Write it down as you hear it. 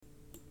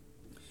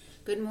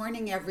Good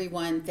morning,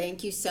 everyone.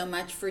 Thank you so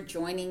much for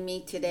joining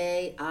me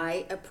today.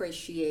 I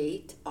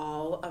appreciate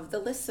all of the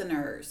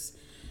listeners.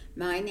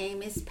 My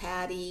name is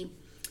Patty.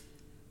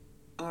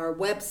 Our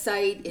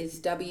website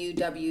is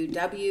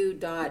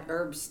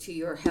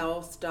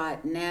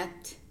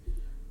www.herbstoyourhealth.net.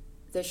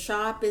 The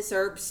shop is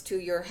Herbs to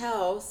Your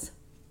Health.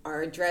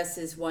 Our address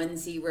is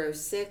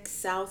 106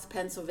 South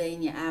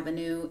Pennsylvania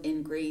Avenue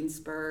in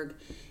Greensburg,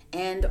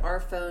 and our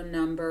phone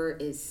number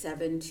is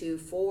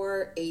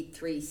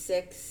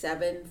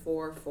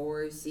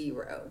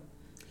 724-836-7440.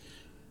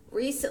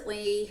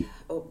 Recently,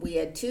 we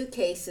had 2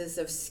 cases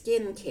of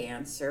skin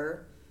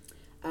cancer.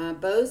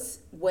 Both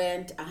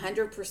went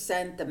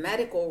 100% the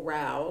medical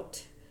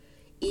route,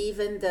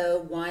 even though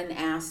one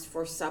asked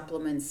for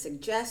supplement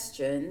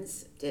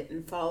suggestions,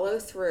 didn't follow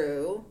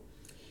through.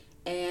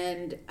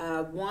 And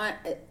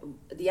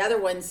the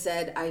other one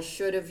said I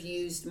should have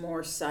used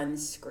more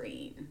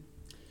sunscreen.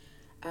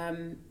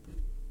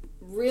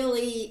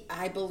 Really,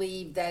 I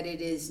believe that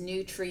it is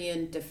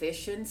nutrient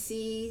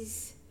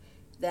deficiencies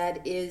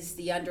that is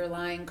the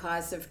underlying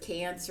cause of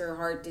cancer,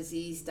 heart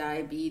disease,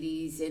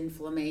 diabetes,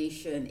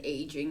 inflammation,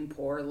 aging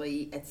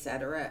poorly,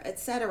 etc.,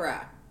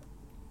 etc.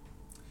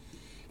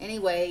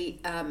 Anyway,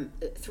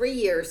 3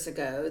 years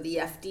ago, the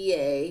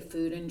FDA,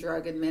 Food and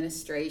Drug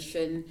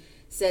Administration,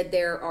 said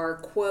there are,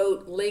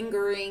 quote,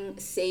 lingering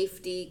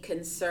safety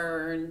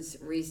concerns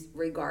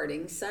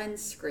regarding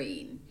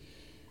sunscreen.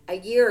 A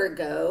year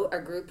ago, a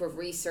group of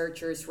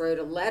researchers wrote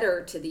a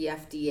letter to the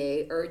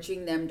FDA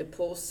urging them to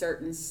pull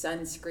certain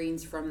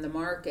sunscreens from the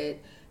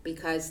market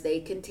because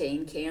they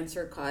contain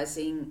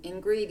cancer-causing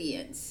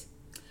ingredients.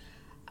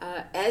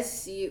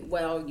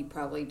 You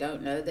probably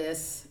don't know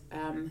this.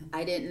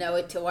 I didn't know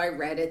it till I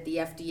read it. The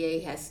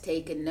FDA has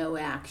taken no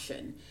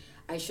action.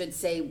 I should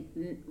say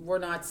we're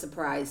not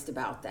surprised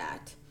about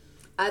that,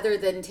 other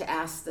than to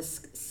ask the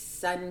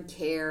sun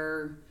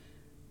care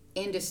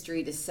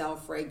industry to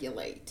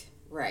self-regulate.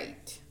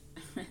 Right.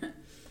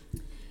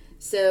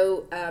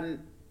 So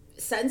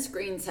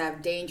sunscreens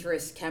have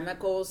dangerous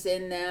chemicals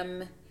in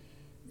them.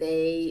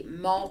 They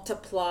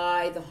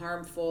multiply the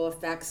harmful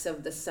effects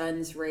of the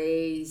sun's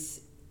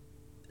rays.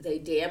 They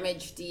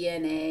damage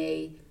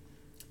DNA,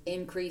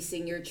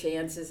 increasing your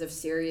chances of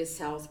serious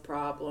health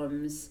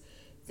problems.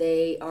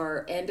 They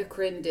are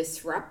endocrine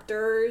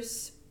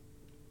disruptors.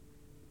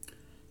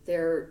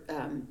 They're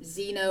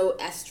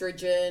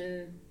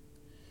xenoestrogen.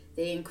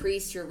 They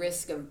increase your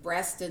risk of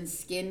breast and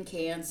skin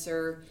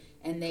cancer,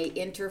 and they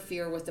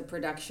interfere with the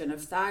production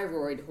of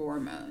thyroid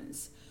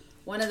hormones.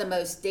 One of the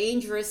most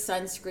dangerous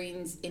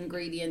sunscreen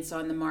ingredients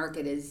on the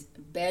market is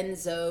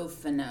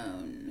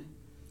benzophenone.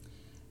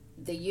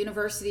 The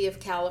University of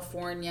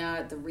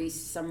California,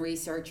 some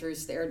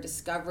researchers there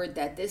discovered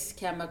that this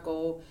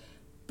chemical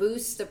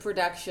boosts the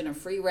production of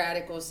free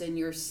radicals in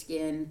your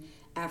skin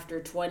after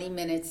 20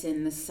 minutes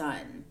in the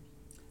sun.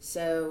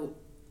 So,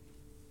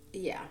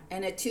 yeah,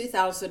 and a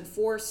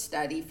 2004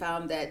 study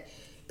found that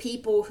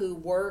people who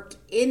work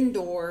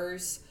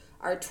indoors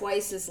are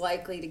twice as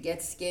likely to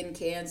get skin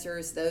cancer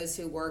as those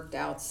who worked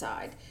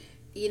outside.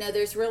 You know,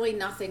 there's really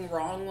nothing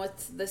wrong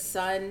with the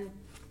sun.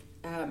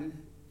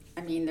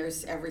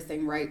 There's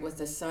everything right with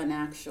the sun,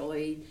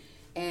 actually.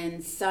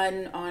 And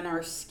sun on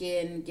our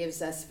skin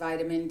gives us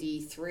vitamin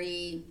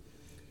D3.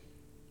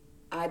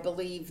 I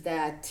believe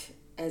that,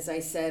 as I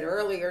said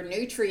earlier,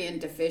 nutrient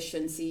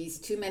deficiencies,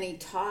 too many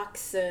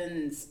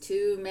toxins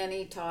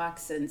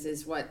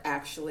is what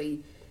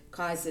actually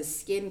causes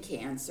skin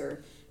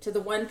cancer. To the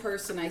one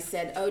person I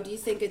said, oh, do you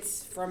think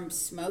it's from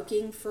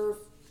smoking for,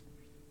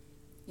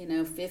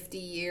 50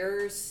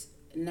 years?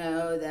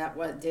 No,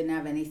 didn't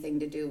have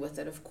anything to do with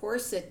it. Of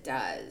course it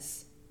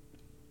does.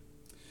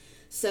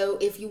 So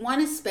if you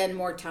want to spend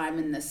more time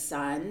in the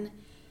sun,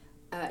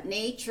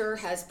 nature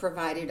has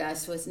provided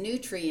us with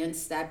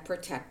nutrients that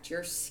protect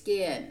your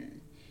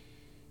skin.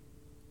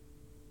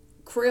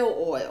 Krill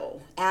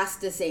oil,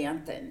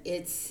 astaxanthin,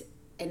 it's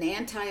an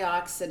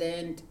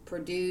antioxidant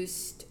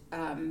produced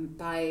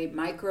by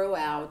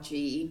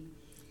microalgae,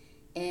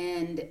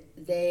 and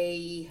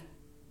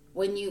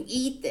when you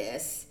eat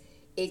this,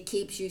 it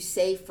keeps you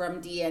safe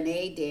from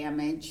DNA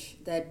damage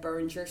that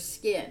burns your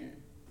skin.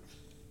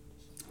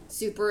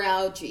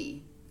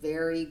 Superalgae,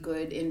 very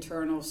good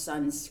internal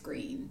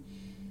sunscreen.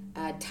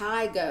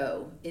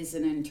 Tygo is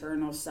an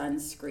internal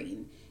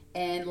sunscreen.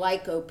 And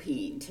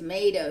lycopene.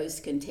 Tomatoes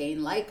contain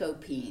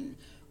lycopene.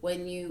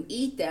 When you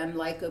eat them,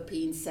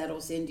 lycopene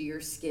settles into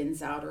your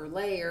skin's outer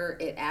layer.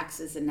 It acts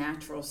as a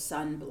natural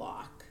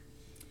sunblock.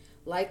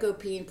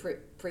 Lycopene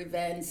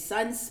prevents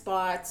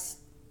sunspots,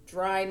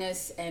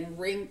 dryness, and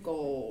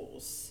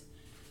wrinkles.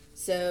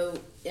 So,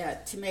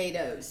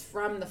 tomatoes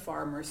from the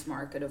farmer's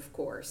market, of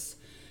course.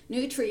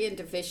 Nutrient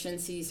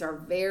deficiencies are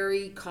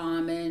very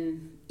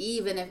common,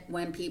 even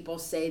when people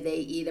say they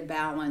eat a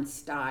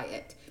balanced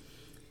diet.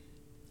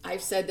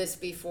 I've said this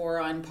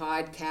before on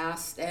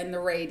podcast and the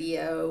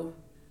radio,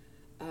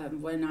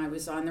 when I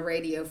was on the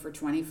radio for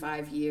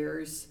 25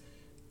 years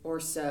or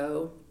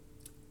so.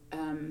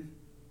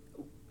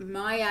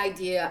 my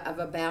idea of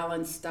a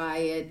balanced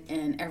diet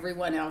and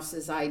everyone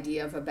else's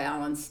idea of a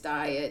balanced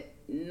diet,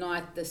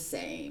 not the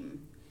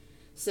same.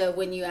 So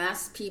when you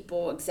ask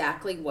people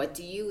exactly what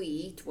do you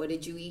eat, what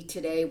did you eat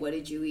today, what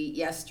did you eat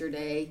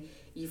yesterday,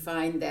 you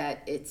find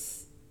that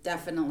it's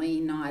definitely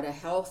not a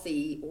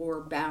healthy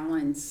or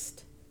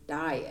balanced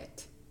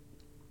diet.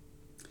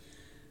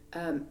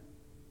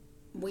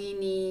 We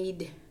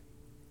need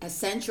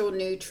essential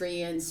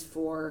nutrients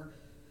for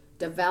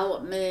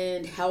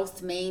development,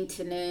 health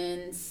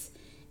maintenance,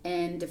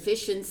 and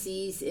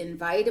deficiencies in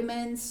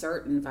vitamins,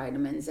 certain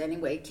vitamins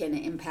anyway, can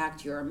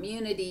impact your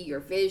immunity, your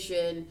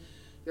vision,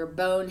 your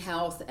bone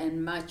health,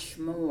 and much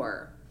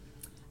more.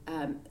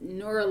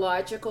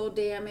 Neurological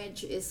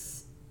damage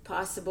is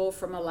possible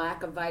from a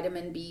lack of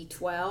vitamin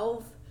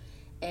B12,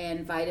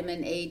 and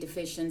vitamin A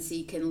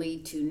deficiency can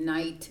lead to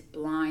night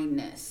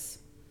blindness.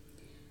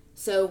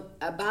 So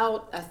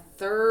about a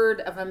third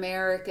of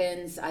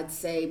Americans, I'd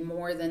say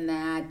more than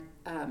that,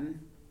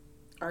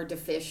 are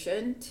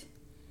deficient.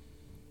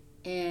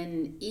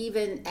 And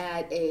even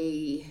at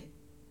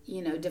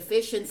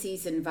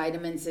deficiencies in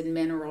vitamins and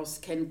minerals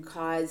can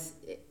cause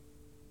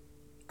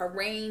a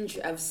range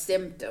of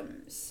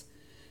symptoms.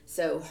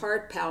 So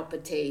heart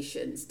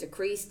palpitations,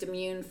 decreased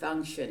immune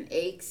function,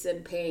 aches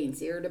and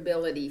pains,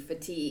 irritability,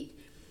 fatigue.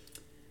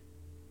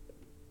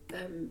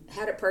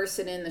 Had a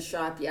person in the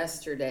shop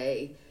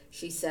yesterday.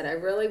 She said, I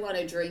really want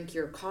to drink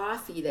your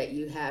coffee that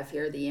you have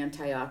here, the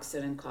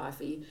antioxidant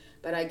coffee,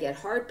 but I get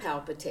heart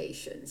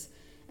palpitations.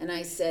 And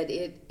I said,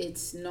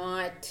 it's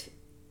not,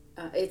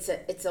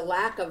 it's a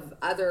lack of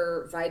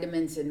other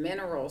vitamins and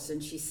minerals.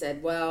 And she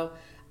said, well,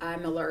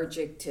 I'm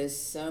allergic to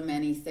so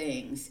many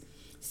things.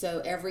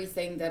 So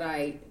everything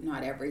that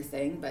not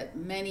everything, but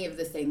many of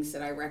the things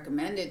that I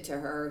recommended to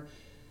her,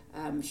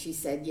 she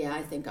said, yeah,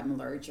 I think I'm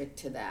allergic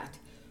to that.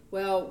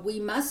 Well, we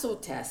muscle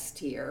test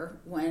here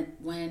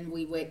when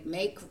we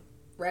make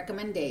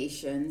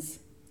recommendations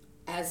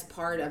as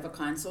part of a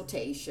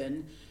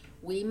consultation.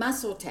 We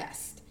muscle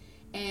test.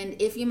 And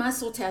if you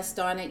muscle test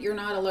on it, you're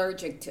not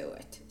allergic to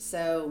it.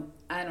 So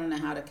I don't know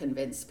how to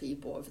convince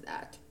people of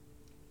that.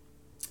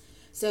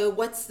 So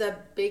what's the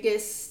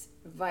biggest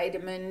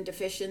vitamin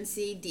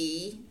deficiency?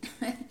 D.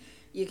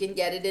 You can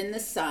get it in the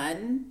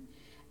sun.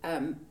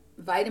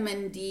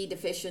 Vitamin D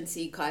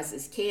deficiency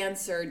causes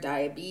cancer,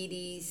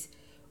 diabetes,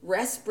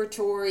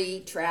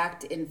 respiratory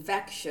tract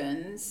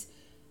infections,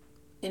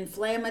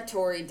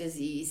 inflammatory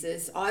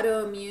diseases,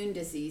 autoimmune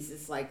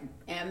diseases like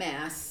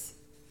MS.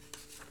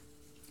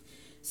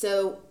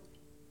 So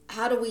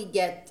how do we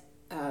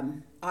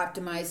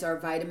optimize our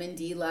vitamin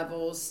D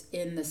levels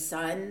in the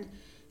sun?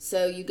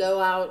 So you go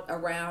out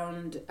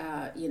around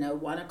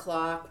 1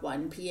 o'clock,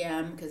 1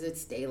 p.m. because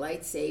it's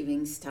daylight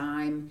savings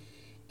time,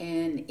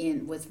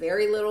 and with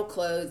very little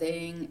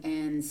clothing,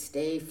 and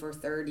stay for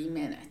 30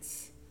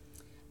 minutes.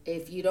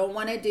 If you don't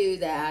want to do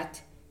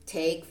that,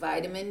 take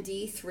vitamin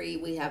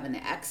D3. We have an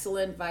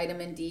excellent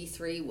vitamin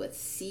D3 with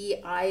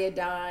C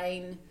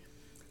iodine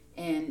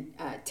and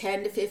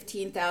 10 to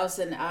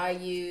 15,000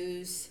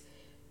 IUs.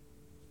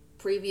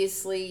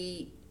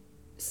 Previously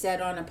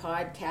said on a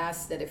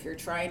podcast that if you're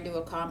trying to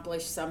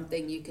accomplish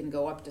something, you can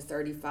go up to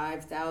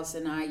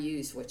 35,000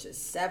 IUs, which is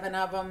 7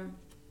 of them,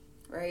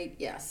 right?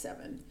 Yeah,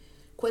 7.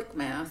 Quick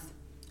math.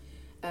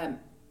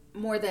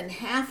 More than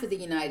half of the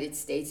United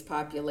States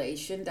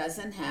population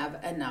doesn't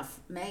have enough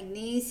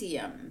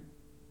magnesium.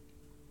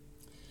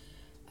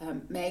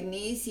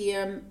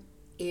 Magnesium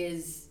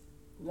is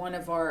one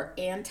of our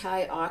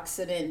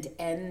antioxidant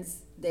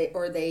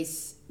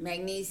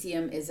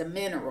magnesium is a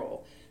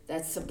mineral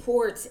that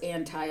supports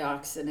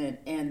antioxidant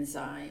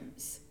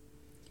enzymes.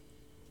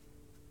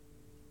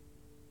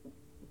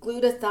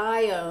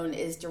 Glutathione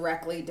is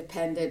directly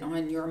dependent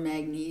on your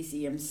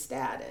magnesium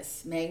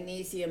status.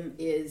 Magnesium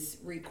is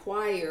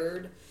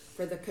required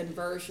for the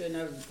conversion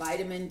of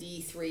vitamin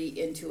D3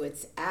 into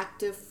its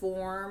active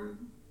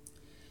form.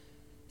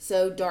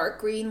 So dark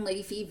green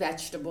leafy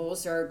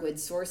vegetables are a good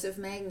source of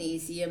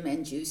magnesium,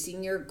 and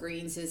juicing your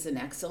greens is an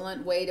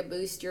excellent way to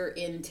boost your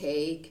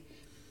intake.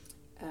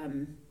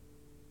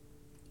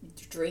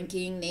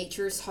 Drinking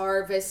Nature's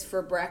Harvest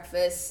for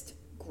breakfast,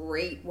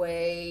 great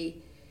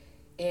way.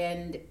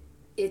 And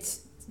it's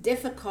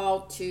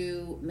difficult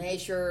to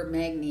measure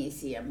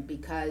magnesium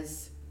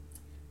because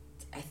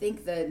I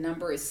think the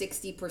number is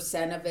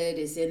 60% of it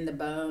is in the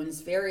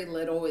bones, very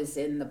little is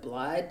in the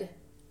blood.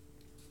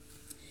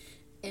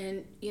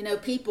 And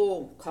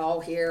people call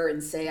here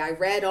and say, I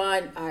read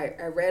on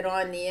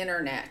the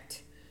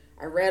internet,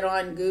 I read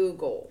on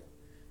Google.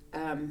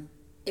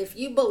 If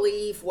you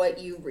believe what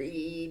you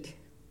read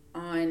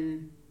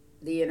on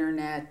the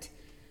internet,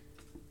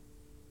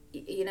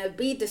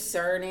 be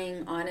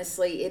discerning.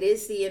 Honestly, it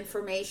is the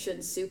information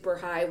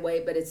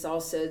superhighway, but it's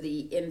also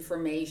the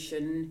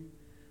information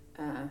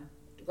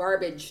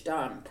garbage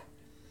dump.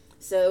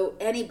 So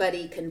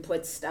anybody can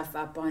put stuff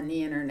up on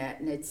the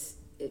internet, and it's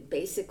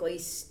basically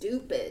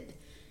stupid.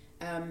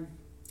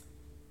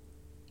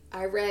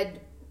 I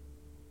read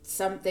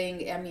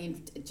something,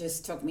 it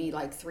just took me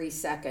like 3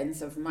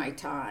 seconds of my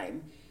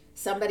time.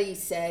 Somebody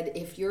said,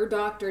 if your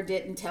doctor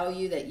didn't tell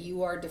you that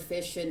you are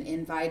deficient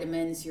in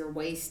vitamins, you're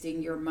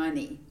wasting your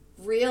money.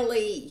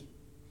 Really?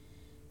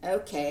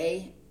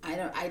 Okay. I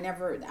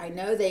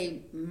know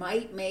they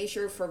might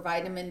measure for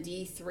vitamin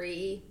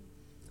D3,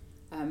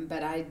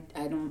 but I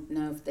don't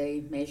know if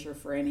they measure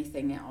for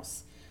anything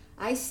else.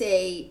 I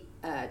say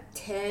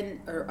 1,000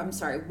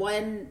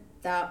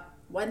 to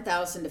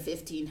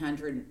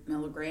 1,500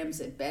 milligrams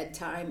at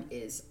bedtime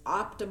is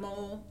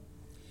optimal.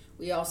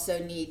 We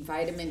also need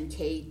vitamin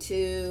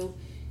K2.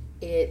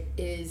 It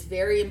is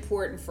very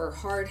important for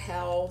heart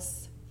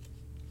health.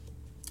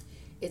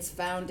 It's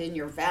found in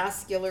your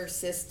vascular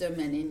system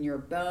and in your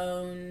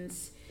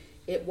bones.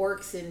 It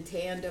works in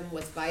tandem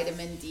with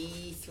vitamin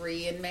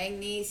D3 and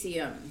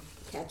magnesium.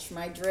 Catch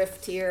my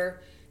drift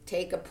here.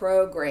 Take a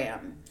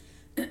program.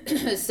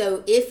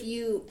 So if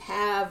you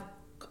have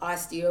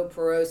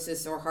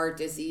osteoporosis or heart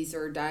disease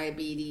or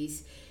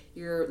diabetes,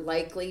 you're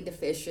likely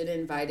deficient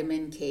in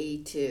vitamin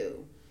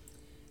K2.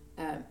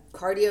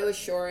 Cardio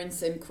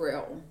Assurance and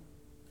krill.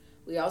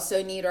 We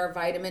also need our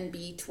vitamin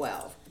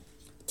B12.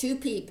 2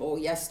 people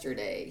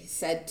yesterday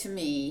said to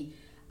me,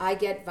 I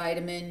get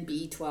vitamin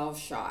B12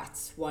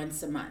 shots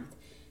once a month.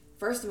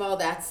 First of all,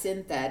 that's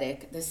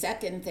synthetic. The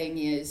second thing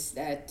is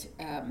that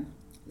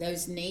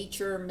those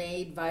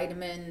nature-made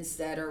vitamins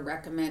that are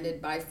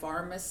recommended by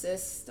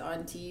pharmacists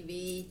on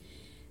TV,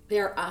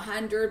 they're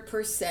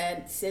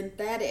 100%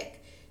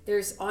 synthetic.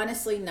 There's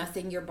honestly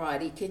nothing your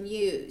body can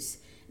use.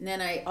 And then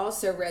I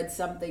also read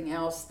something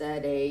else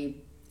that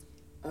an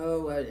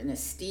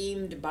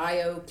esteemed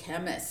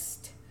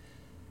biochemist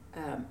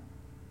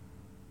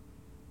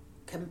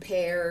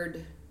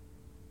compared,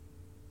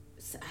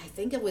 I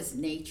think it was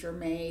Nature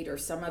Made or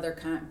some other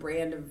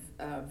brand of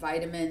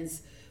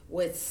vitamins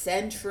with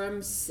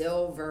Centrum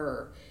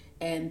Silver,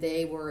 and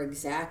they were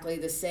exactly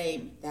the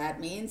same. That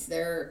means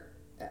they're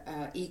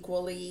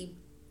equally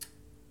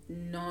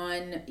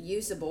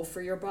non-usable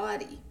for your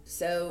body.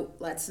 So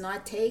let's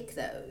not take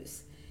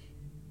those.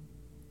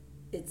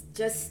 It's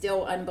just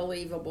still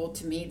unbelievable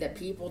to me that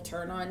people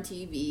turn on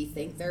TV,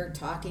 think they're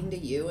talking to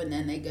you, and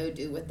then they go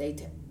do what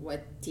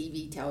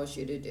TV tells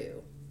you to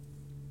do.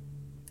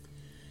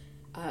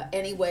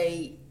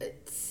 Anyway,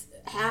 it's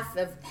half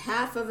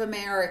of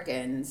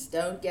Americans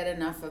don't get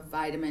enough of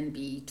vitamin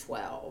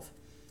B12.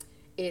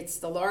 It's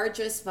the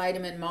largest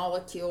vitamin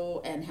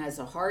molecule and has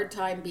a hard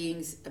time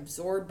being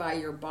absorbed by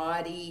your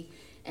body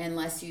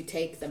unless you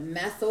take the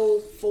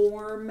methyl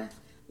form,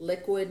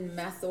 liquid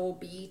methyl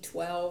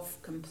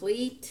B12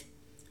 complete.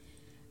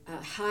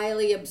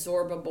 Highly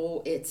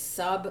absorbable. It's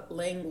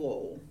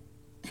sublingual.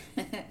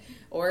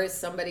 Or as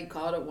somebody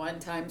called it one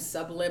time,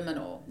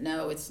 subliminal.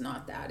 No, it's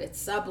not that.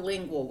 It's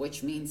sublingual,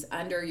 which means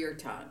under your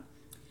tongue.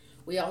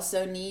 We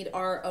also need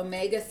our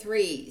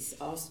omega-3s.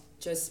 I'll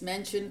just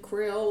mention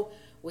krill.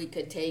 We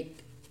could take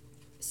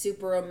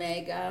super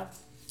omega.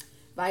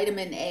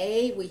 Vitamin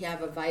A, we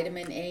have a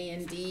vitamin A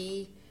and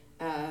D.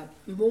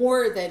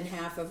 More than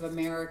half of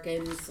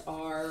Americans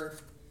are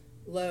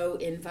low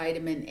in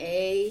vitamin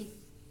A.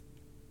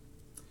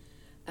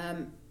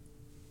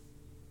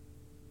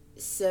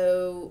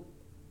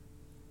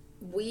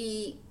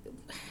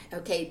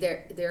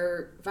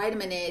 Their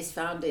vitamin A is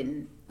found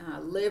in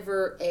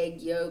liver,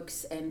 egg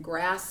yolks, and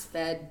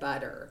grass-fed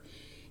butter.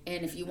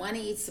 And if you want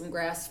to eat some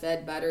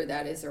grass-fed butter,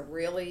 that is a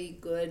really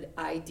good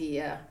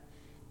idea.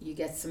 You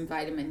get some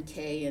vitamin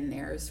K in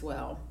there as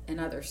well, and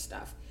other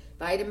stuff.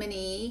 Vitamin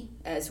E,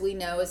 as we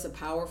know, is a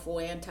powerful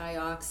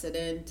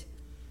antioxidant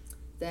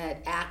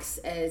that acts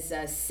as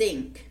a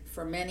sink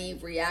for many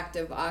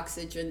reactive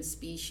oxygen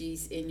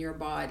species in your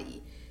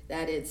body.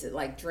 That is, it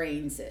like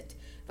drains it.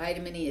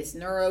 Vitamin E is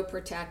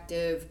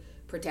neuroprotective,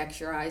 protects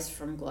your eyes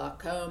from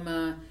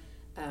glaucoma.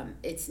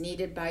 It's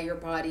needed by your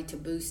body to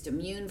boost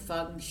immune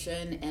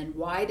function and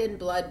widen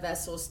blood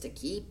vessels to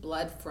keep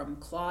blood from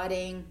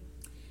clotting.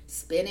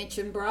 Spinach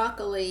and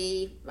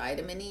broccoli,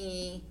 vitamin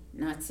E,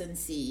 nuts and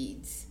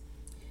seeds.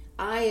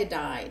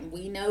 Iodine,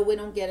 we know we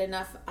don't get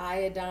enough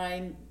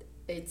iodine.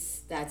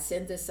 That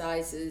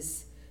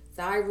synthesizes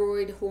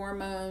thyroid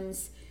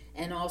hormones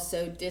and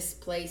also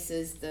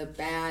displaces the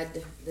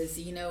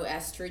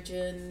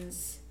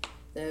xenoestrogens,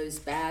 those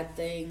bad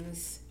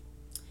things.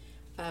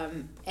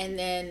 And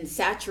then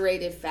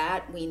saturated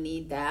fat, we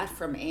need that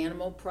from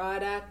animal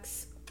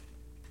products.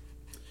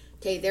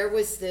 Okay, there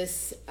was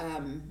this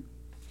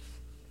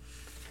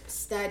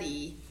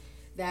study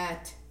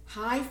that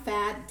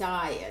high-fat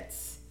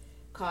diets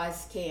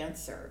cause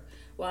cancer.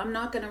 Well, I'm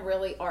not going to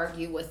really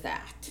argue with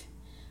that.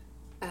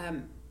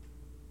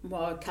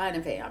 Well, I kind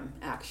of am,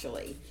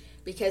 actually,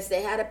 because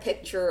they had a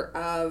picture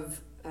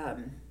of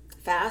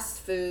fast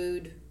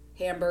food,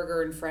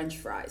 hamburger, and French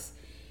fries.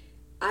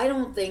 I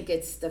don't think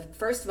it's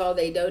first of all,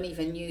 they don't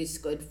even use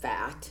good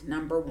fat,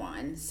 number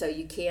one, so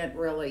you can't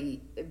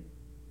really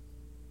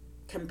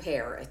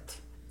compare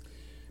it.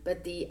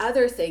 But the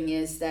other thing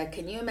is that,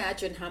 can you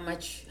imagine how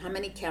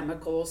many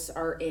chemicals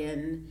are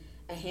in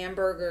a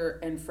hamburger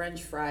and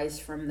French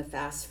fries from the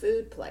fast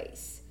food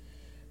place?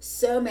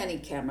 So many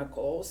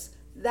chemicals.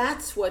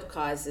 That's what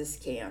causes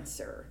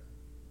cancer.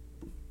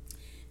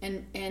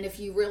 And if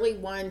you really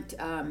want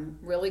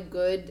really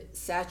good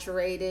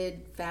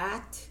saturated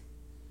fat,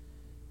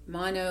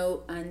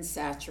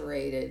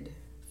 monounsaturated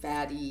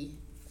fatty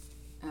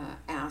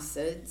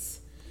acids,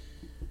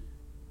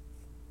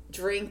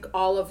 drink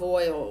olive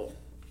oil.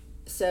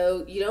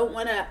 So you don't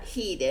want to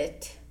heat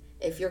it.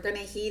 If you're going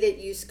to heat it,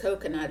 use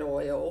coconut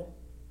oil.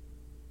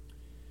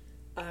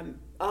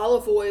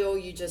 Olive oil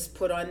you just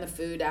put on the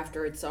food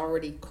after it's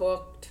already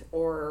cooked,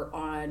 or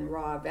on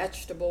raw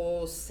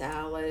vegetables,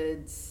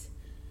 salads.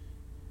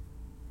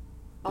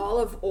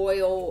 Olive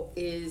oil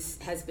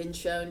has been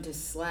shown to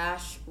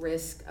slash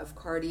risk of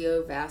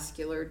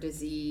cardiovascular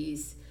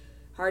disease,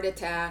 heart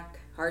attack,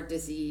 heart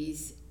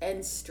disease,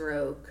 and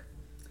stroke.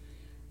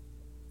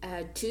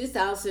 A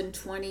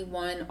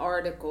 2021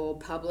 article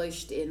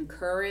published in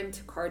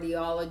Current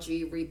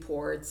Cardiology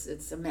Reports,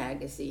 it's a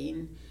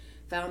magazine,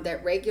 found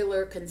that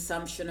regular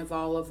consumption of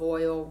olive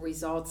oil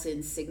results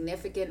in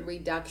significant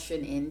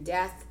reduction in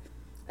death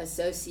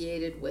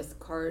associated with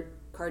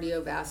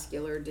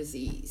cardiovascular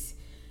disease.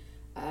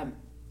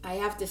 I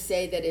have to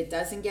say that it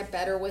doesn't get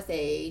better with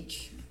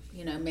age.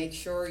 Make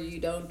sure you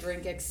don't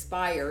drink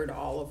expired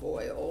olive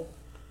oil.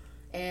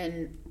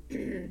 And,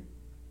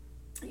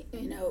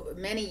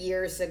 many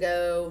years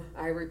ago,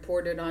 I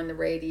reported on the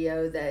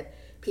radio that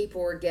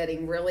people were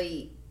getting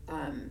really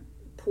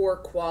poor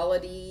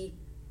quality,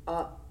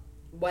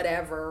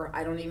 whatever,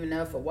 I don't even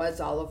know if it was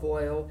olive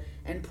oil,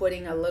 and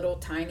putting a little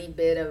tiny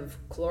bit of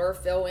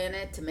chlorophyll in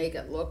it to make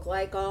it look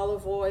like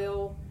olive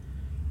oil.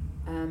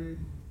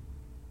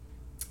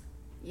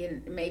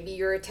 Maybe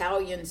your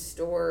Italian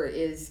store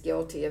is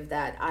guilty of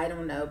that. I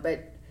don't know,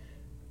 but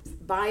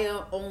buy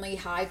only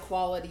high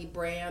quality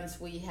brands.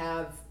 We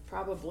have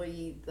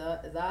probably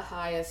the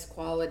highest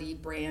quality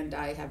brand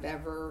I have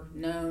ever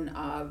known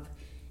of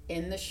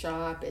in the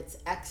shop. It's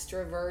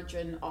extra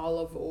virgin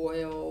olive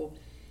oil,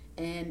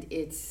 and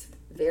it's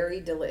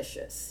very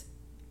delicious.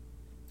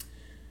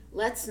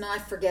 Let's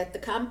not forget the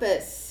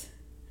compass.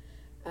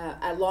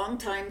 A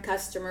longtime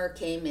customer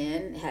came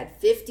in, had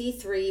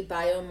 53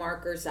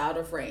 biomarkers out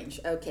of range.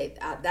 Okay,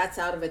 that's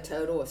out of a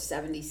total of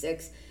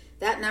 76.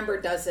 That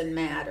number doesn't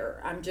matter.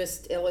 I'm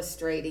just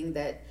illustrating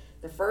that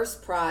the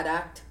first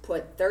product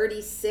put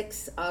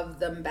 36 of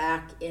them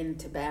back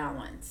into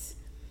balance.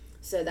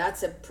 So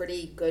that's a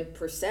pretty good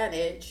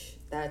percentage.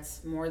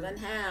 That's more than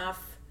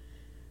half.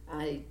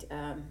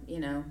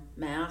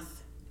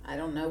 Math, I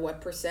don't know what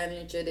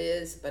percentage it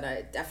is,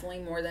 but definitely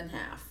more than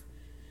half.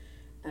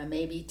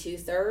 Maybe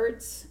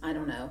 2/3, I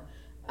don't know.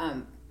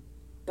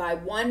 By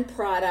one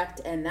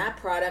product, and that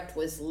product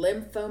was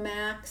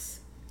Lymphomax.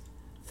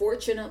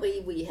 Fortunately,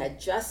 we had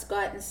just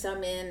gotten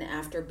some in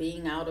after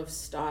being out of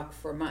stock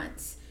for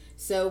months.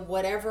 So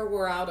whatever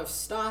we're out of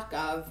stock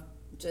of,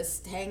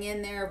 just hang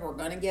in there. We're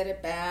going to get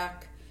it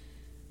back.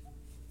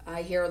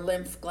 I hear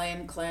Lymph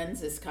Gland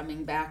Cleanse is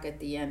coming back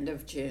at the end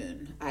of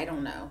June. I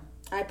don't know.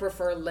 I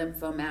prefer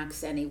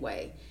Lymphomax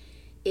anyway.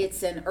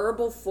 It's an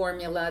herbal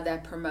formula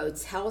that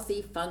promotes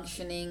healthy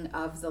functioning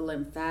of the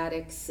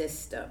lymphatic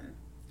system.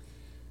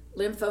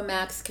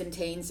 Lymphomax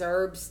contains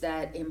herbs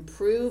that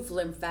improve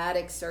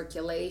lymphatic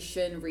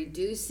circulation,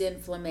 reduce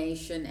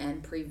inflammation,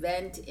 and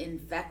prevent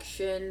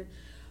infection.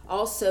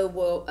 Also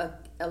will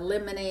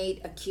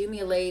eliminate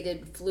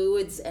accumulated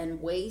fluids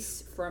and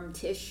waste from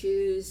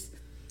tissues,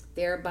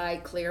 thereby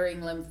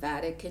clearing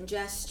lymphatic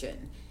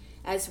congestion.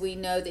 As we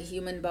know, the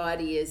human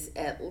body is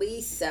at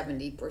least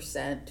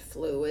 70%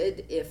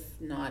 fluid, if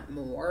not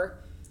more.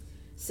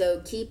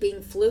 So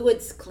keeping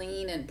fluids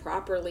clean and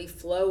properly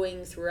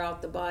flowing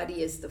throughout the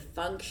body is the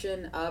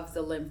function of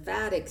the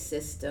lymphatic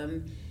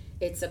system.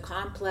 It's a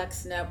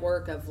complex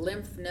network of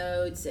lymph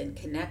nodes and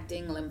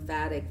connecting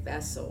lymphatic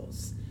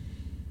vessels.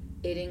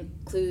 It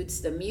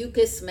includes the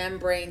mucous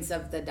membranes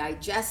of the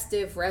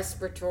digestive,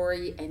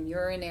 respiratory, and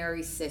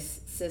urinary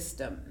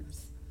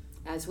systems.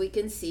 As we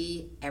can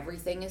see,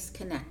 everything is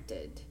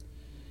connected.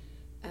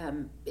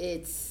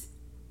 It's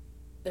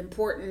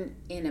important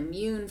in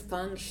immune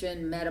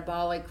function,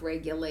 metabolic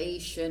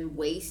regulation,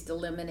 waste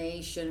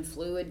elimination,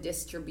 fluid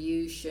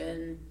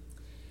distribution.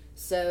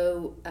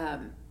 So,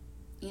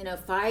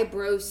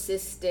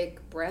 fibrocystic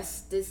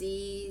breast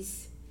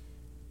disease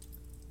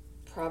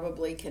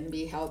probably can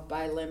be helped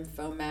by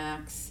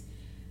Lymphomax.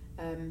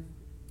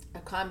 A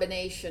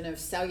combination of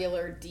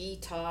cellular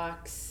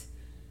detox,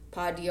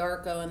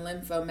 Podiarco and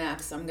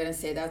Lymphomax, I'm going to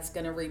say that's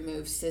going to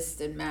remove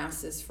cysts and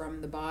masses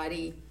from the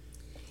body.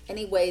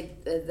 Anyway,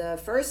 the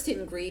first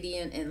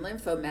ingredient in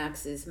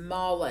Lymphomax is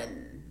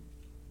Mullein.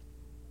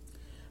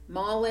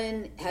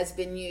 Mullein has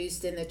been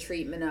used in the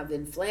treatment of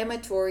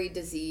inflammatory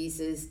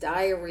diseases,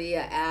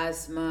 diarrhea,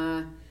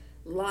 asthma,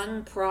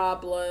 lung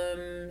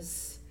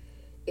problems.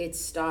 It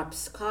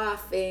stops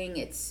coughing,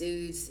 it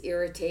soothes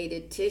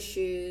irritated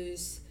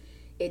tissues,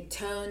 it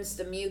tones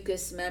the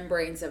mucous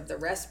membranes of the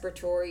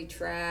respiratory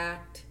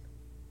tract.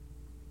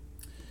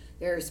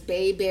 There's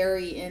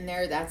bayberry in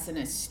there. That's an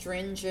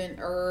astringent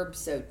herb,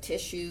 so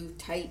tissue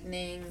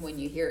tightening. When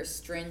you hear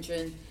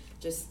astringent,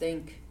 just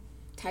think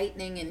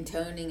tightening and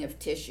toning of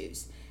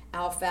tissues.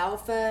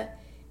 Alfalfa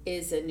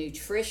is a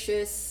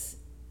nutritious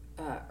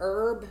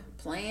herb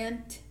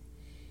plant.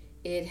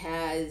 It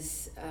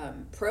has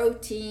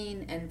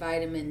protein and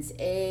vitamins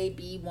A,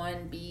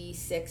 B1,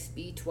 B6,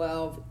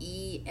 B12,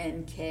 E,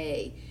 and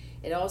K.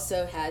 It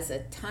also has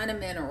a ton of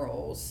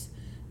minerals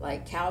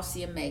like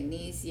calcium,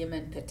 magnesium,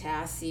 and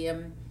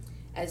potassium,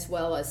 as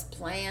well as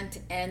plant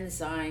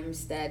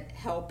enzymes that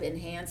help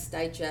enhance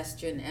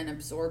digestion and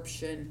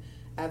absorption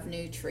of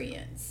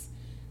nutrients.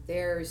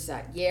 There's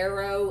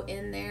yarrow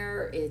in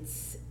there. It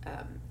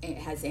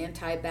has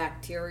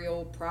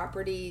antibacterial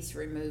properties,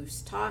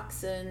 removes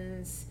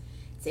toxins.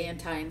 It's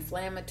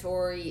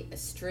anti-inflammatory,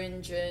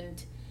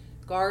 astringent.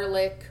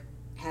 Garlic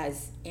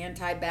has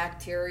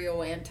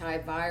antibacterial,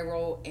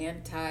 antiviral,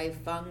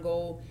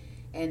 antifungal,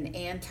 and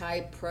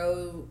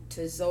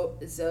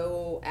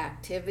antiprotozoal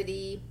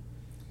activity.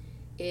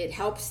 It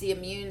helps the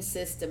immune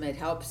system. It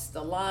helps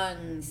the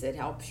lungs. It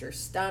helps your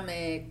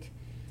stomach.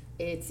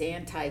 It's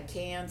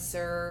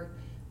anti-cancer.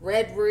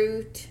 Red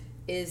root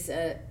is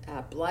a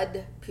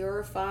blood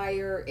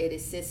purifier. It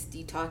assists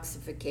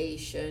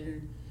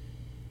detoxification.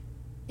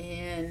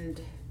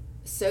 And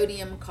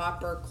sodium,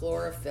 copper,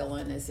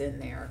 chlorophyllin is in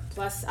there.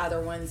 Plus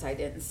other ones, I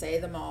didn't say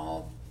them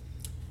all.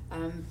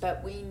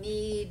 But we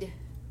need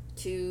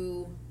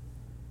to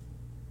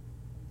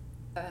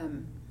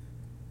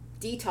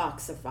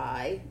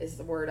detoxify is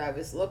the word I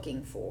was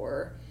looking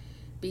for,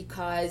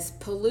 because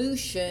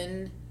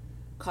pollution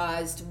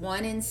caused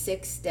 1 in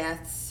 6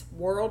 deaths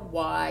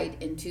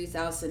worldwide in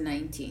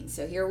 2019.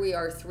 So here we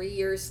are 3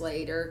 years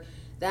later.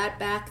 That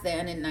back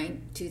then in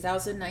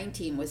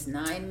 2019 was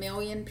 9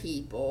 million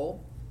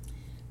people.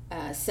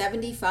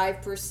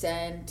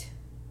 75%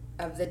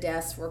 of the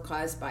deaths were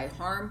caused by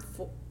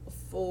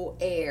harmful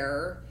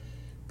air,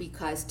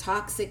 because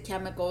toxic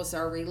chemicals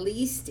are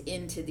released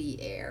into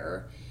the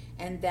air,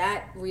 and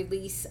that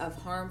release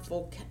of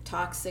harmful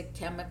toxic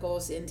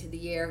chemicals into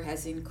the air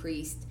has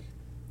increased.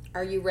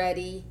 Are you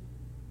ready?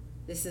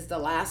 This is the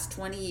last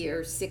 20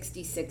 years,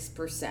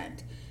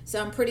 66%.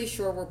 So I'm pretty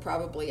sure we're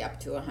probably up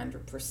to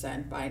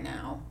 100% by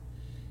now,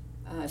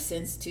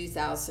 since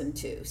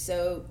 2002.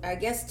 So I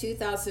guess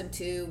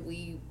 2002,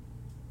 we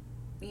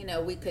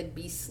could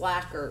be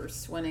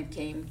slackers when it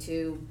came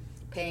to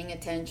paying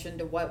attention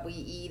to what we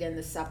eat and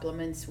the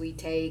supplements we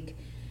take.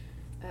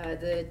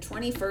 The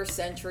 21st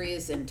century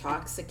is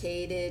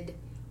intoxicated.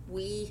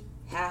 We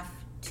have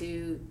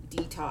to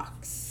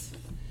detox.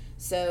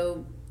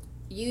 So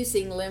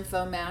using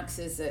Lymphomax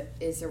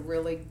is a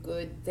really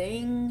good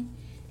thing.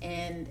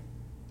 And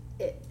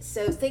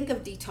so think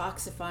of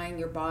detoxifying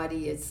your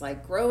body. It's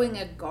like growing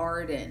a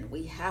garden.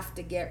 We have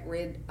to get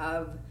rid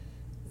of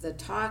the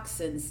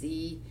toxins,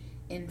 the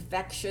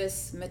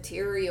infectious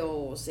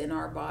materials in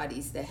our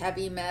bodies, the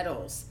heavy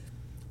metals,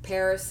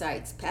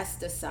 parasites,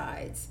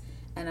 pesticides,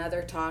 and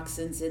other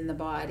toxins in the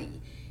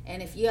body.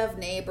 And if you have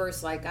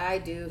neighbors like I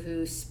do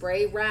who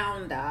spray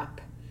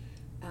Roundup,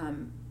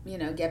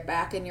 get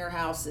back in your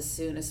house as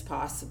soon as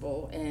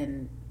possible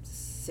and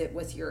sit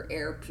with your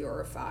air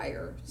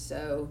purifier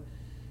so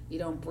you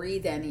don't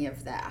breathe any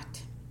of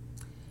that.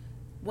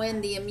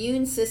 When the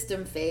immune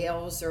system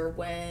fails, or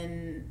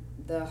when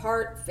the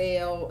heart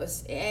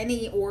fails,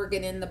 any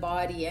organ in the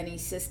body, any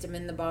system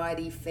in the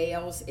body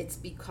fails, it's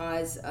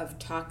because of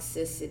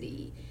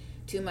toxicity.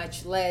 Too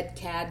much lead,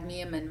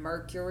 cadmium, and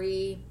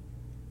mercury.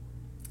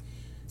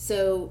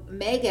 So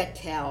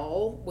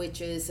Megakel,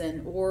 which is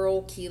an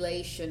oral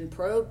chelation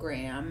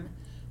program,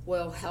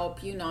 will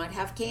help you not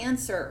have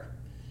cancer.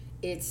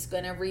 It's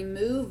going to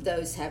remove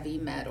those heavy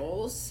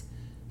metals.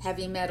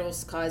 Heavy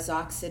metals cause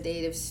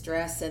oxidative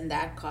stress, and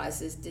that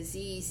causes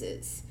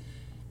diseases.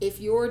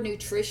 If you're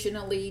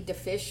nutritionally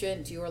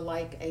deficient, you're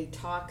like a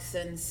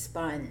toxin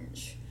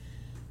sponge.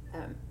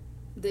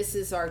 This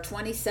is our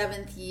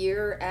 27th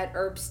year at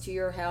Herbs to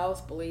Your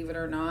Health, believe it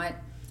or not,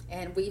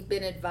 and we've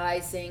been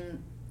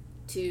advising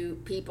to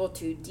people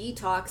to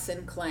detox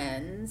and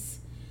cleanse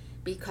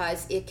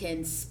because it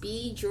can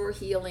speed your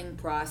healing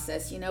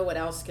process. You know what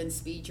else can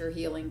speed your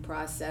healing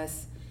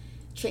process?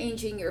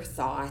 Changing your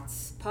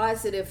thoughts,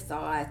 positive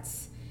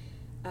thoughts.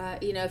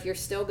 If you're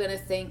still going to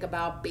think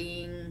about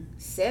being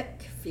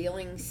sick,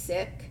 feeling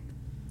sick,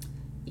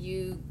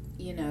 you're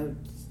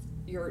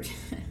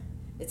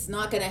it's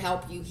not going to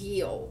help you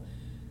heal.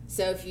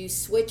 So if you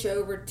switch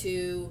over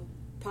to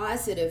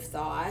positive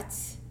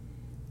thoughts,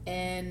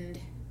 and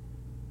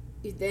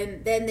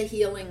then the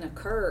healing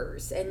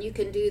occurs, and you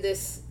can do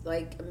this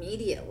like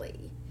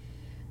immediately.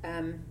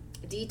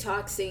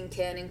 Detoxing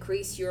can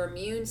increase your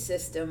immune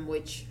system,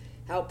 which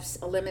helps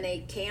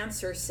eliminate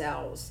cancer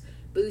cells,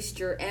 boost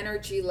your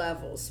energy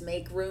levels,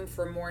 make room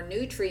for more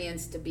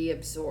nutrients to be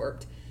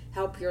absorbed,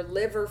 help your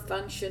liver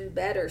function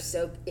better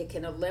so it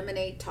can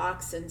eliminate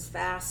toxins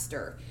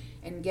faster,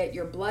 and get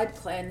your blood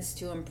cleansed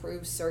to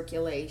improve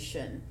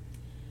circulation.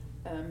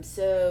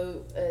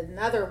 So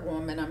another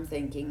woman I'm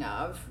thinking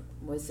of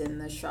was in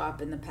the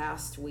shop in the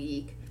past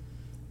week.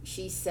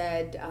 She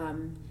said,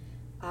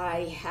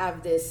 I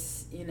have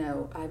this,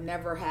 I've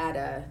never had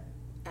a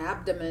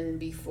abdomen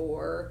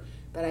before,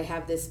 but I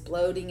have this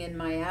bloating in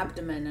my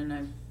abdomen, and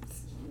I'm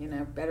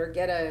better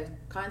get a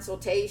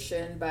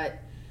consultation. But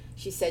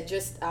she said,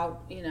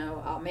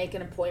 I'll make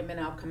an appointment.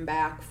 I'll come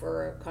back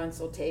for a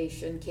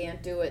consultation.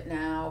 Can't do it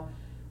now.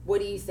 What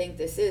do you think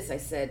this is? I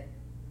said,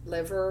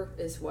 liver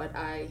is what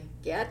I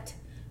get.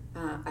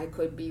 I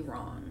could be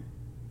wrong.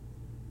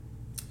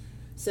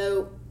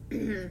 So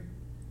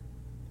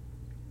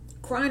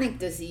chronic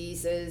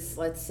diseases,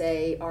 let's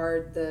say,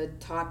 are the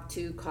top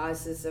 2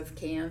 causes of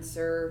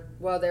cancer.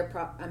 Well, they're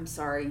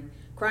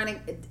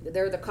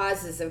the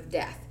causes of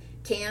death,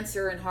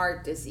 cancer and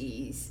heart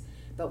disease.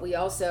 But we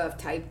also have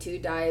type 2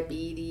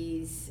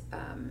 diabetes.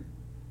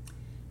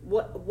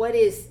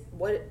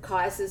 What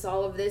causes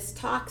all of this?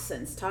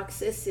 Toxins,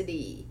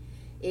 toxicity.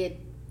 It's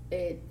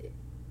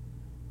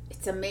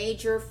a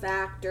major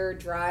factor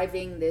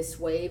driving this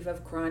wave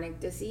of chronic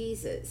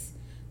diseases.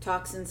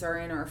 Toxins are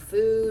in our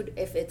food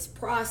if it's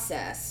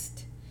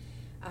processed.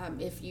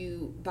 If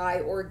you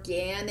buy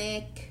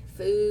organic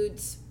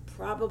foods,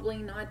 probably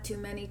not too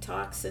many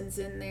toxins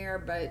in there,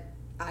 but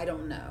I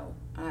don't know.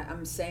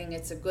 I'm saying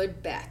it's a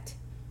good bet.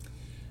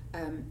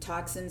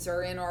 Toxins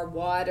are in our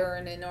water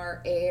and in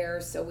our air,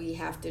 so we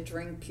have to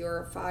drink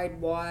purified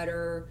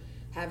water,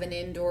 have an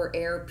indoor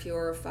air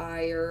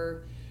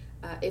purifier.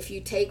 If you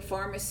take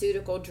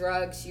pharmaceutical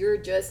drugs, you're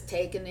just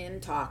taking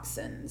in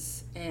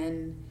toxins,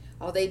 and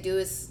all they do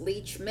is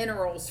leach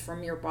minerals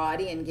from your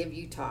body and give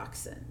you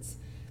toxins.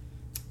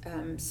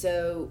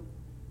 So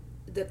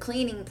the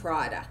cleaning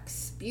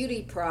products,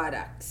 beauty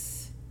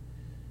products,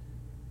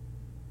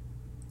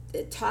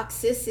 the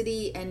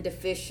toxicity and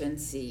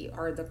deficiency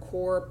are the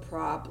core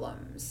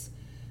problems.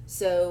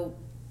 So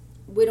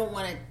we don't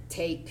want to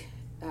take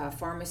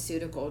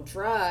pharmaceutical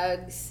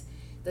drugs.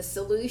 The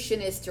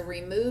solution is to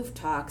remove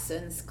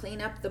toxins,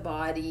 clean up the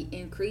body,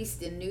 increase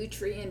the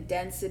nutrient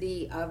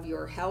density of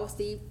your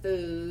healthy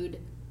food,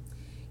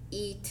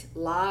 eat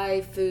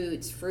live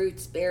foods,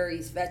 fruits,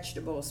 berries,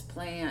 vegetables,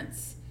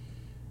 plants,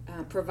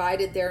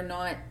 provided they're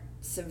not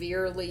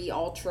severely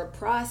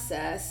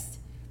ultra-processed,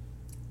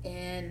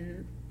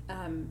 and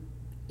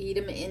eat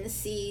them in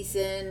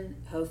season.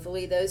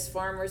 Hopefully those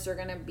farmers are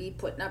going to be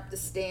putting up the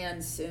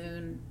stands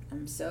soon.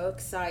 I'm so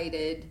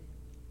excited.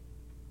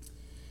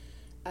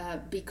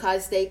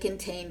 Because they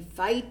contain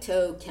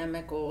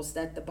phytochemicals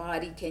that the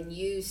body can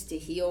use to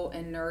heal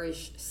and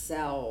nourish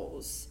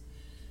cells.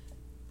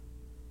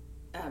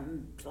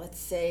 Let's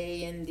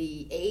say in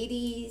the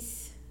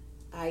 80s,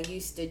 I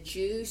used to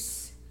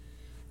juice.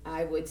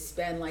 I would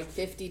spend like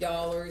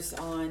 $50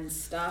 on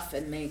stuff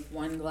and make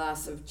 1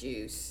 glass of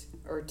juice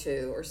or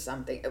 2 or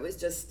something. It was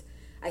just,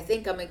 I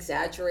think I'm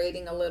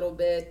exaggerating a little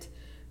bit,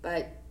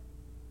 but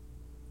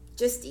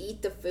just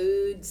eat the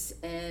foods.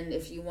 And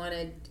if you want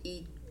to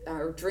eat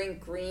or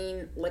drink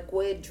green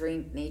liquid,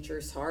 drink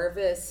Nature's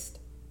Harvest.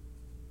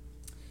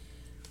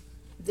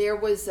 There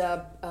was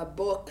a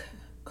book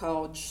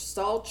called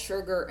Salt,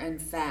 Sugar,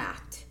 and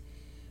Fat,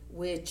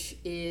 which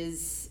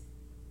is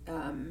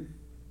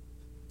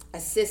a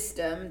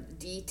system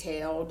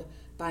detailed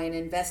by an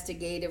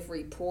investigative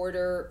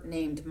reporter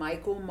named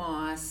Michael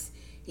Moss.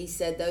 He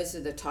said those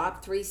are the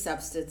top 3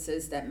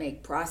 substances that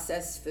make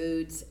processed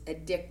foods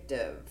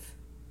addictive.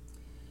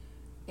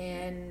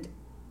 And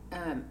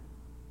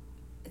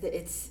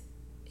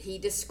he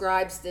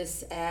describes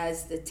this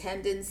as the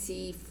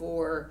tendency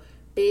for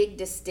big,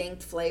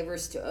 distinct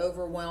flavors to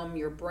overwhelm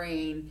your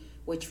brain,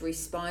 which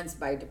responds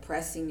by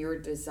depressing your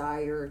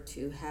desire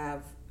to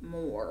have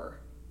more.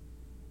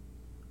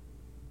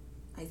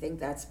 I think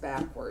that's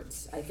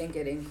backwards. I think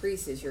it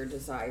increases your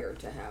desire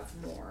to have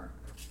more.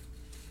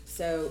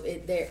 So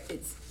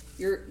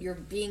you're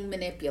being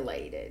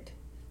manipulated.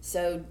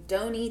 So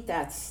don't eat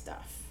that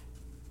stuff.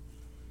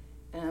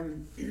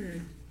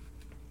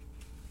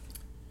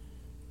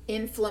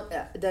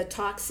 The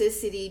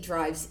toxicity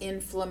drives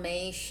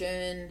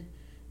inflammation.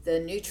 The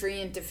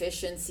nutrient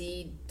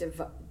deficiency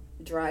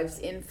drives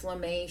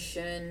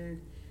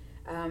inflammation.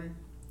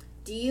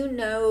 Do you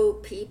know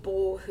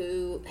people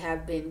who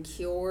have been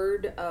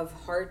cured of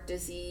heart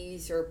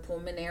disease or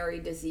pulmonary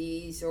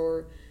disease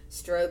or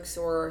strokes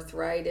or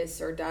arthritis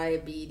or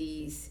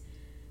diabetes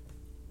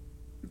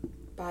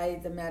by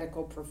the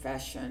medical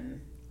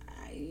profession?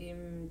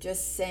 I'm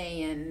just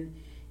saying,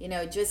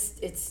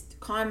 it's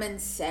common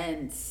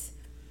sense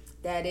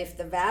that if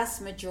the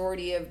vast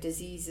majority of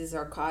diseases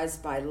are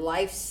caused by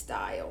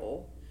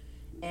lifestyle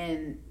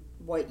and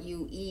what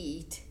you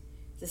eat,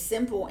 the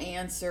simple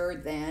answer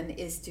then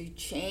is to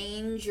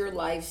change your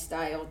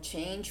lifestyle,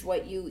 change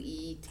what you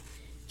eat,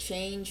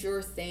 change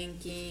your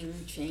thinking,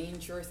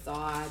 change your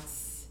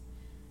thoughts.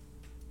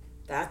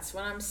 That's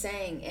what I'm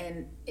saying.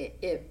 And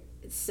if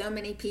so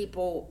many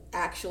people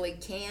actually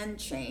can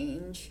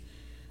change.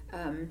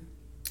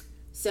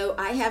 So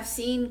I have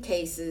seen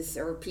cases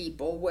or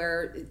people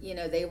where,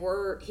 they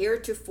were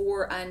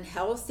heretofore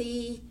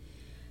unhealthy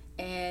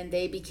and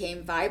they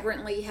became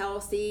vibrantly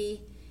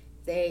healthy.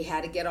 They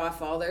had to get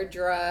off all their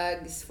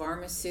drugs,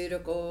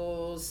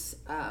 pharmaceuticals,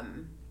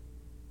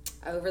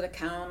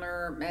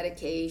 over-the-counter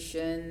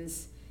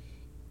medications.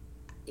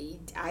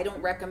 I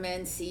don't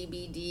recommend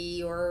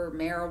CBD or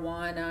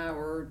marijuana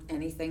or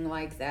anything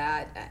like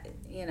that.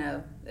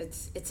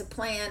 It's a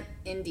plant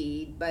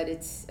indeed, but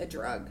it's a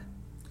drug.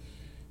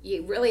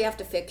 You really have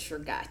to fix your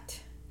gut.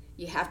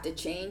 You have to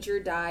change your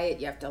diet.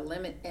 You have to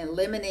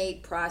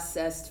eliminate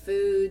processed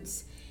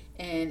foods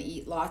and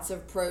eat lots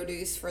of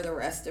produce for the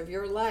rest of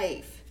your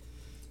life.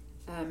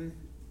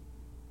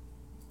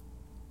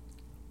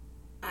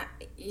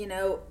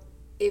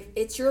 If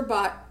it's your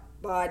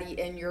body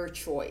and your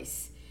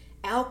choice.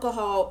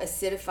 Alcohol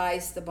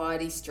acidifies the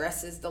body,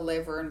 stresses the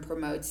liver, and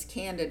promotes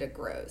candida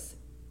growth.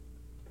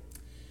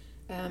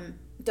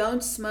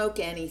 Don't smoke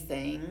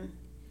anything.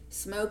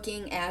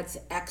 Smoking adds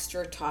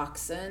extra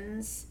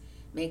toxins,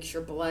 makes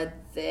your blood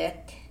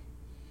thick.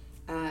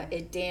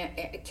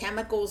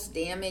 Chemicals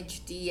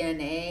damage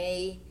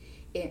DNA,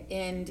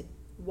 and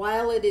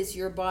while it is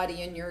your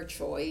body and your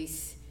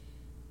choice,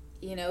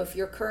 if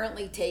you're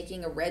currently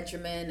taking a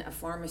regimen of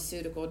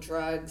pharmaceutical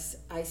drugs,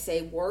 I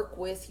say work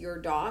with your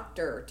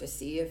doctor to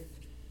see if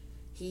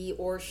he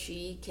or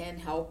she can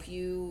help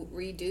you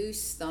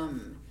reduce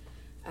them.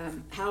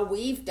 How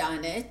we've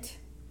done it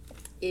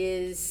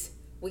is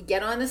we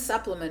get on a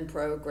supplement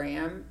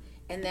program,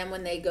 and then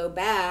when they go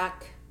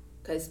back,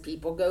 because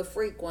people go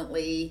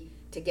frequently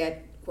to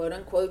get quote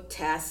unquote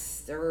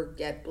tests or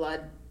get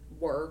blood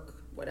work,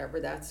 whatever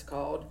that's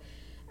called,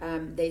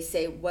 they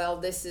say, well,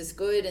 this is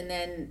good, and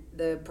then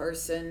the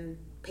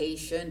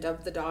patient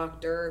of the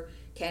doctor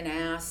can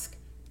ask,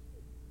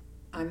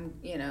 I'm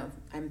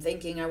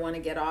thinking I want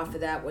to get off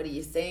of that, what do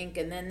you think?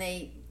 And then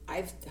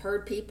I've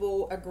heard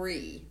people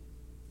agree.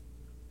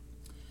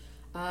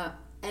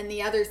 And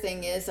the other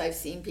thing is, I've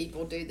seen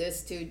people do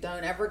this too,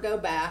 don't ever go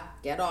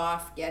back, get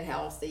off, get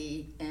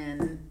healthy,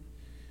 and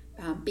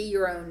be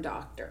your own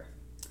doctor.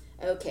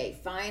 Okay,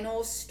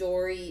 final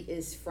story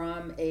is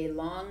from a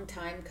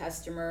longtime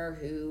customer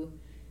who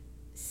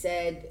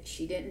said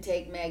she didn't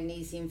take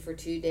magnesium for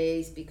 2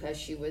 days because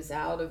she was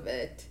out of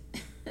it,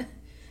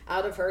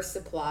 out of her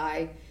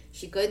supply.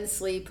 She couldn't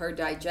sleep, her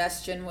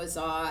digestion was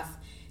off.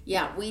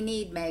 Yeah, we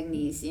need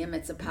magnesium.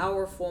 It's a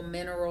powerful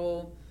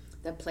mineral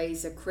that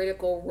plays a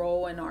critical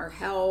role in our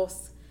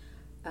health.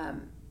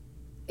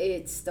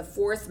 It's the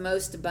fourth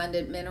most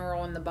abundant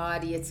mineral in the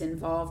body. It's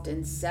involved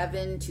in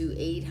 700 to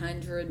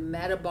 800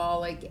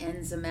 metabolic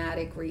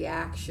enzymatic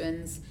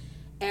reactions.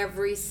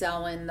 Every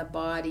cell in the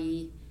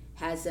body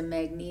has a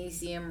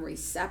magnesium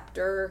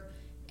receptor,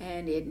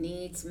 and it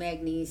needs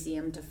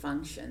magnesium to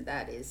function.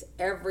 That is,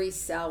 every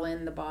cell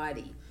in the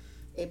body.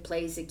 It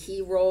plays a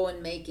key role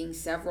in making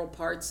several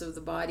parts of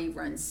the body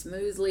run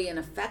smoothly and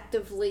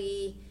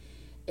effectively.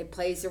 It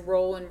plays a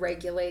role in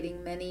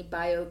regulating many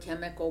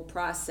biochemical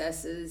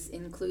processes,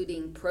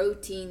 including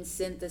protein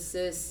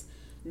synthesis,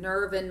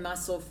 nerve and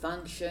muscle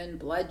function,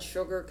 blood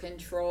sugar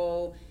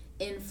control,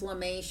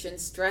 inflammation,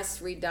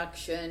 stress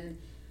reduction,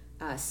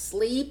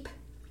 sleep,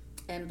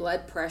 and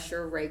blood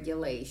pressure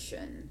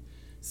regulation.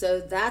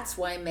 So that's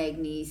why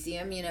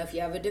magnesium, if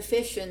you have a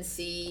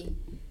deficiency,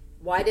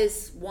 why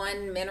does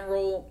one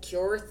mineral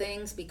cure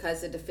things?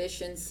 Because a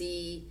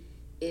deficiency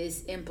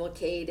is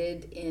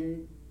implicated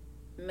in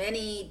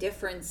many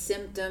different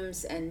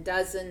symptoms and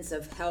dozens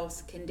of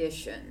health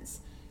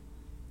conditions.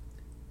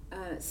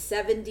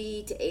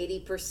 70 to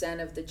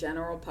 80% of the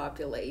general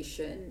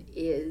population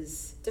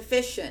is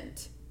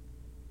deficient.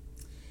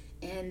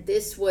 And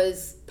this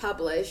was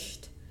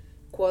published,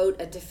 quote,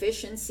 a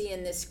deficiency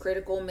in this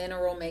critical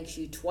mineral makes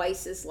you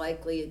twice as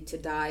likely to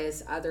die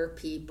as other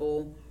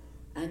people.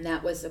 And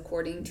that was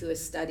according to a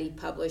study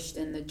published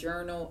in the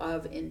Journal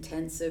of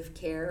Intensive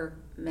Care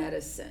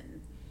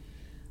Medicine.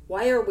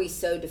 Why are we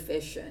so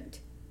deficient?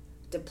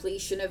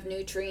 Depletion of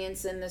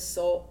nutrients in the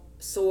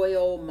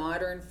soil,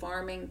 modern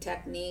farming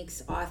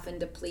techniques often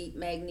deplete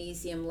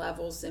magnesium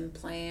levels in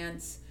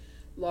plants,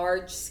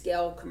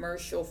 large-scale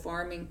commercial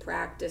farming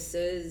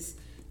practices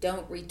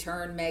don't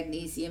return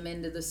magnesium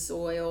into the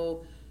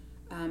soil,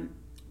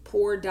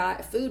 poor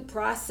food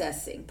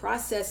processing.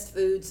 Processed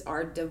foods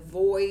are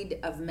devoid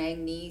of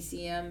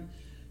magnesium.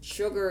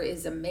 Sugar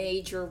is a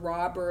major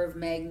robber of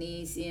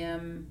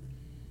magnesium.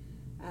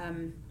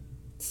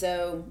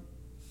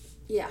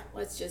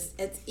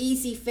 It's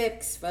easy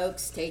fix,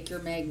 folks. Take your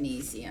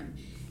magnesium.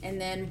 And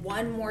then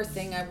one more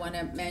thing I want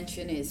to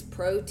mention is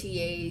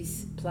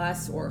protease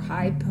plus, or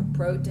high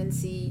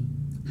potency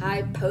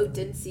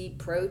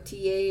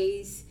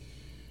protease.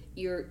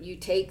 You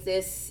take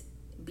this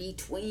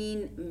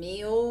between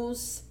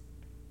meals.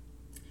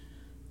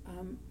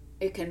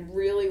 It can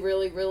really,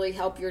 really, really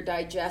help your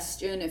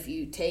digestion if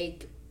you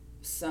take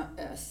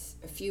a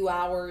few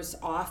hours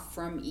off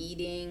from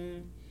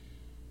eating,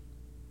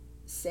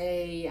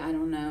 say,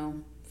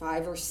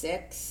 5 or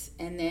 6,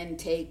 and then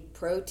take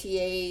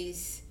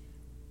protease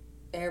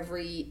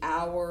every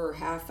hour or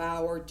half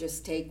hour.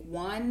 Just take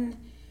one.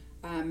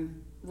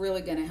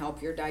 Really going to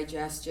help your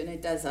digestion.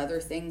 It does other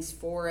things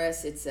for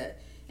us. It's an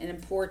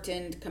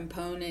important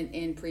component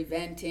in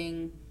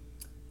preventing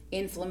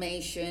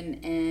inflammation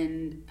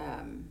and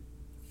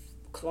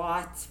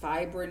clots,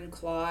 fibrin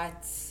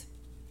clots.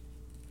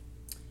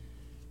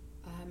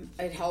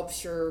 It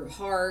helps your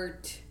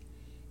heart.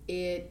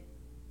 It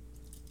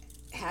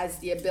has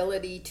the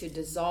ability to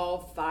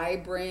dissolve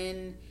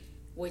fibrin,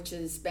 which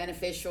is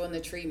beneficial in the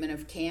treatment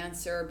of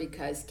cancer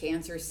because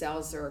cancer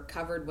cells are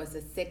covered with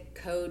a thick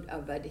coat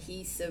of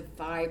adhesive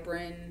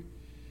fibrin,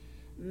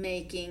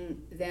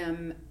 making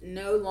them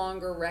no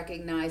longer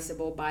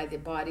recognizable by the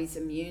body's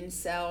immune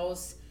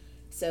cells.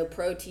 So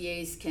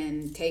protease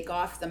can take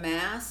off the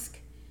mask.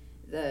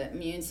 The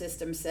immune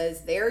system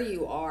says, there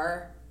you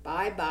are,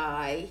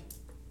 bye-bye.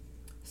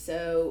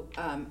 So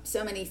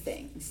many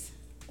things.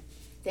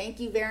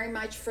 Thank you very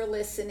much for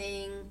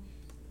listening.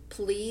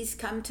 Please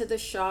come to the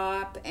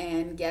shop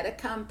and get a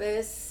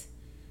compass.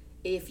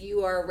 If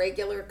you are a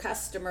regular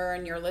customer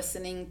and you're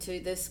listening to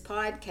this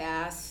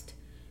podcast,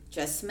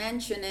 just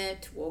mention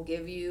it. We'll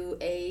give you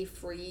a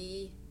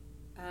free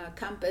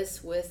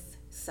compass with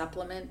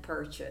supplement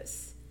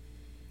purchase.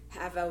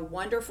 Have a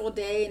wonderful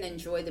day and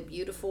enjoy the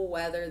beautiful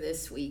weather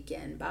this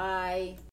weekend. Bye.